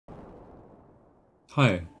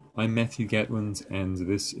Hi, I'm Matthew Gatland, and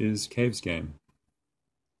this is Caves Game.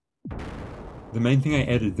 The main thing I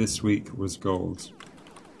added this week was gold.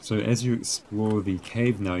 So as you explore the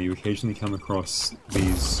cave now, you occasionally come across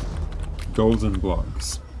these golden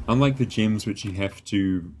blocks. Unlike the gems which you have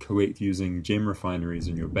to collect using gem refineries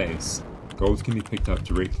in your base, gold can be picked up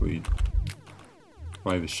directly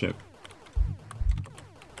by the ship.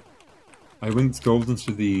 I linked gold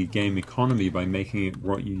into the game economy by making it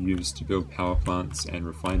what you use to build power plants and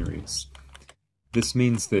refineries. This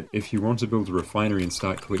means that if you want to build a refinery and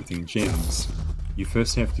start collecting gems, you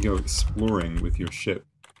first have to go exploring with your ship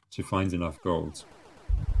to find enough gold.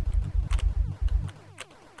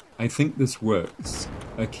 I think this works.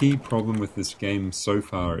 A key problem with this game so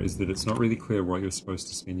far is that it's not really clear what you're supposed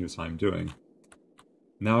to spend your time doing.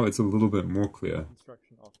 Now it's a little bit more clear.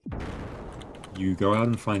 You go out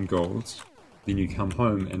and find gold, then you come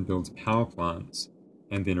home and build power plants,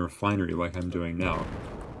 and then a refinery like I'm doing now.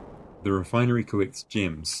 The refinery collects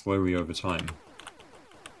gems slowly over time.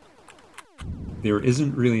 There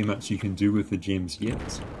isn't really much you can do with the gems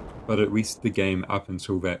yet, but at least the game up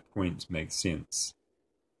until that point makes sense.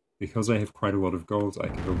 Because I have quite a lot of gold, I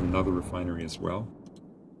can build another refinery as well.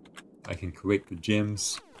 I can collect the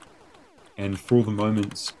gems, and for the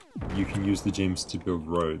moment, you can use the gems to build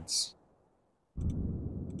roads.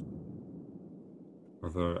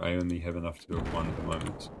 Although I only have enough to build one at the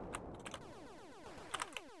moment.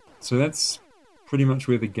 So that's pretty much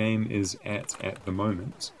where the game is at the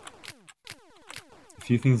moment. A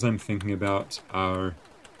few things I'm thinking about are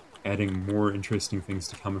adding more interesting things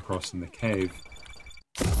to come across in the cave,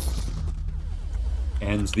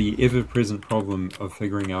 and the ever-present problem of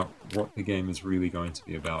figuring out what the game is really going to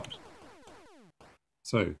be about.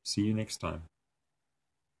 So, see you next time.